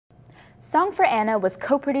Song for Anna was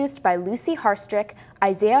co-produced by Lucy Harstrick,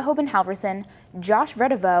 Isaiah Hoban-Halverson, Josh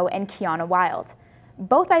Vredevoe, and Kiana Wild.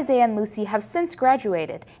 Both Isaiah and Lucy have since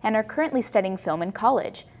graduated and are currently studying film in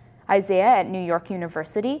college. Isaiah at New York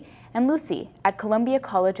University and Lucy at Columbia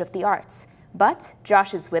College of the Arts. But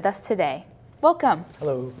Josh is with us today. Welcome.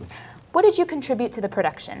 Hello. What did you contribute to the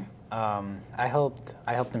production? I helped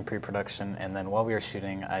in pre-production, and then while we were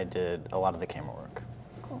shooting, I did a lot of the camera work.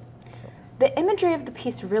 Cool. So. The imagery of the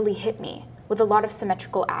piece really hit me, with a lot of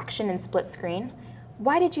symmetrical action and split screen.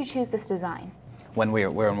 Why did you choose this design? When we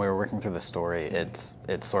were working through the story, it's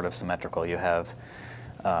sort of symmetrical. You have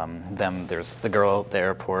there's the girl at the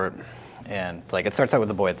airport, and like it starts out with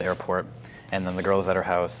the boy at the airport, and then the girl's at her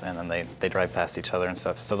house, and then they drive past each other and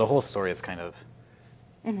stuff. So the whole story is kind of,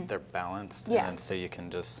 they're balanced, yeah. And so you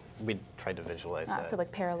can we tried to visualize that. So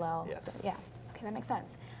like parallel. Yes. So, yeah, okay, that makes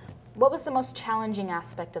sense. What was the most challenging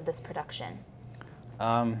aspect of this production?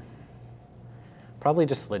 Probably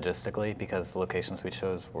just logistically, because the locations we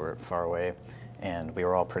chose were far away, and we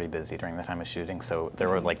were all pretty busy during the time of shooting. So there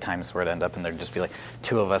were like times where it'd end up and there'd just be like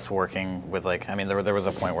two of us working with like, I mean, there was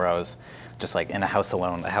a point where I was just like in a house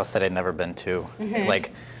alone, a house that I'd never been to.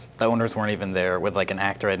 Like the owners weren't even there, with like an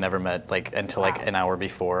actor I'd never met like until like an hour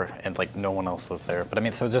before, and like no one else was there. But I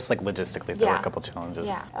mean, so just like logistically, there were a couple challenges.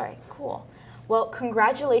 Yeah, all right, cool. Well,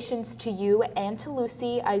 congratulations to you and to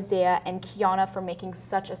Lucy, Isaiah, and Kiana for making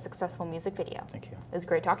such a successful music video. Thank you. It was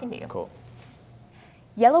great talking to you. Cool.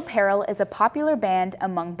 Yellow Peril is a popular band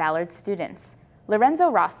among Ballard students. Lorenzo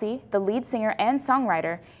Rossi, the lead singer and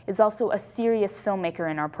songwriter, is also a serious filmmaker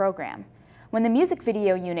in our program. When the music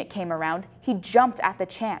video unit came around, he jumped at the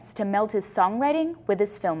chance to meld his songwriting with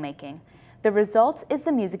his filmmaking. The result is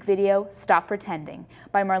the music video Stop Pretending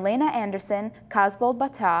by Marlena Anderson, Casbold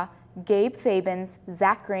Bata, Gabe Fabens,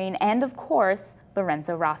 Zach Green, and of course,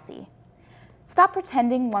 Lorenzo Rossi. Stop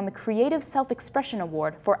Pretending won the Creative Self-Expression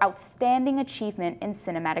Award for Outstanding Achievement in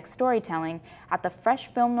Cinematic Storytelling at the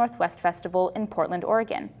Fresh Film Northwest Festival in Portland,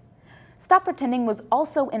 Oregon. Stop Pretending was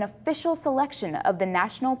also an official selection of the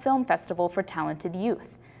National Film Festival for Talented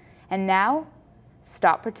Youth. And now,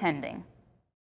 Stop Pretending.